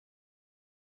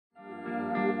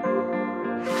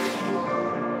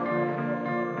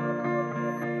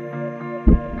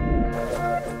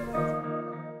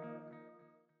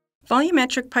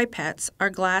Volumetric pipettes are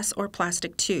glass or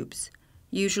plastic tubes,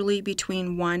 usually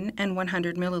between 1 and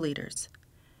 100 milliliters.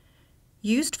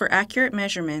 Used for accurate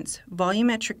measurements,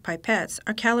 volumetric pipettes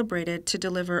are calibrated to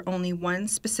deliver only one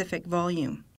specific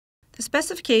volume. The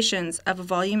specifications of a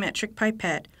volumetric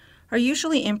pipette are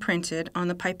usually imprinted on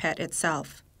the pipette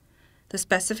itself. The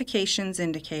specifications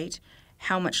indicate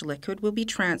how much liquid will be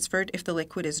transferred if the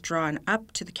liquid is drawn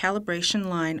up to the calibration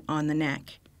line on the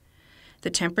neck, the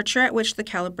temperature at which the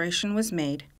calibration was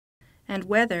made, and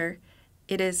whether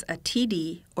it is a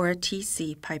TD or a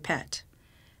TC pipette.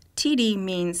 TD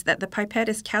means that the pipette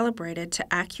is calibrated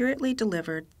to accurately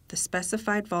deliver the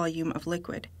specified volume of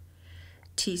liquid.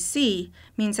 TC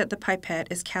means that the pipette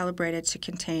is calibrated to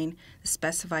contain the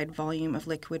specified volume of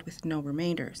liquid with no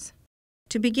remainders.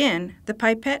 To begin, the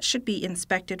pipette should be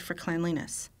inspected for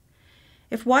cleanliness.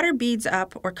 If water beads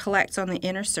up or collects on the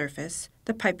inner surface,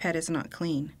 the pipette is not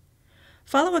clean.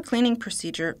 Follow a cleaning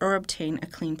procedure or obtain a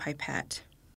clean pipette.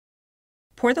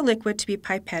 Pour the liquid to be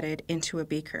pipetted into a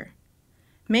beaker.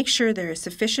 Make sure there is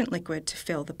sufficient liquid to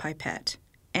fill the pipette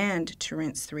and to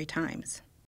rinse 3 times.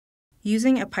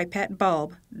 Using a pipette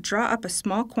bulb, draw up a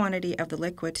small quantity of the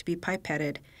liquid to be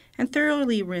pipetted and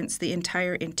thoroughly rinse the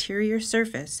entire interior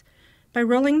surface by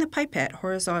rolling the pipette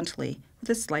horizontally with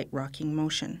a slight rocking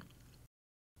motion.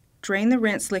 Drain the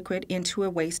rinsed liquid into a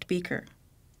waste beaker.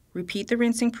 Repeat the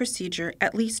rinsing procedure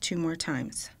at least 2 more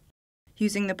times.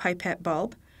 Using the pipette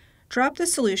bulb, drop the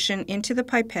solution into the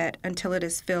pipette until it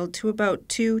is filled to about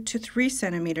 2 to 3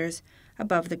 centimeters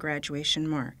above the graduation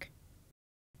mark.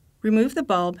 Remove the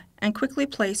bulb and quickly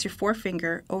place your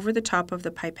forefinger over the top of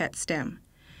the pipette stem.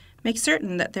 Make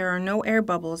certain that there are no air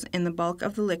bubbles in the bulk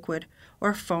of the liquid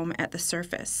or foam at the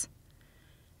surface.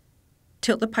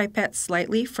 Tilt the pipette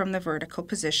slightly from the vertical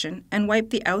position and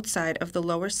wipe the outside of the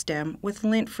lower stem with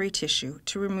lint-free tissue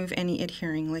to remove any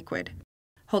adhering liquid.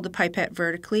 Hold the pipette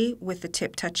vertically with the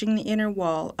tip touching the inner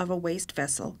wall of a waste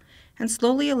vessel and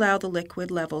slowly allow the liquid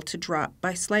level to drop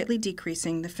by slightly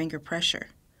decreasing the finger pressure,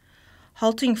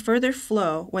 halting further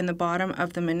flow when the bottom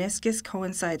of the meniscus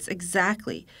coincides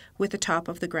exactly with the top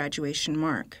of the graduation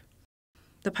mark.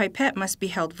 The pipette must be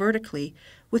held vertically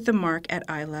with the mark at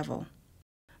eye level.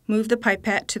 Move the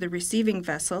pipette to the receiving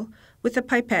vessel with the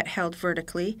pipette held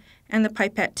vertically and the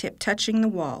pipette tip touching the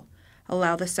wall.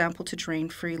 Allow the sample to drain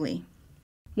freely.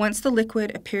 Once the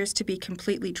liquid appears to be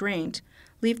completely drained,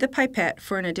 leave the pipette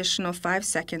for an additional 5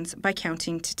 seconds by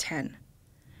counting to 10.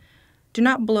 Do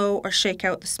not blow or shake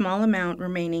out the small amount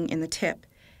remaining in the tip,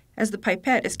 as the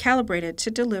pipette is calibrated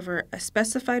to deliver a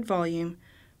specified volume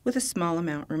with a small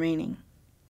amount remaining.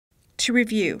 To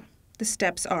review, the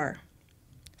steps are: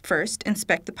 first,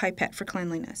 inspect the pipette for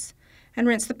cleanliness and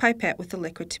rinse the pipette with the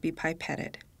liquid to be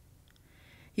pipetted.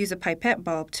 Use a pipette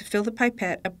bulb to fill the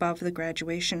pipette above the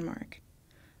graduation mark.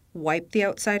 Wipe the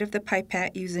outside of the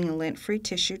pipette using a lint-free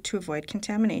tissue to avoid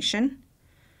contamination.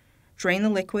 Drain the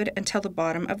liquid until the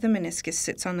bottom of the meniscus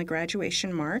sits on the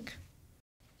graduation mark.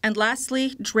 And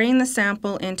lastly, drain the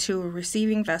sample into a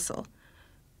receiving vessel,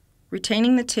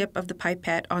 retaining the tip of the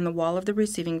pipette on the wall of the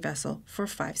receiving vessel for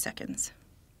 5 seconds.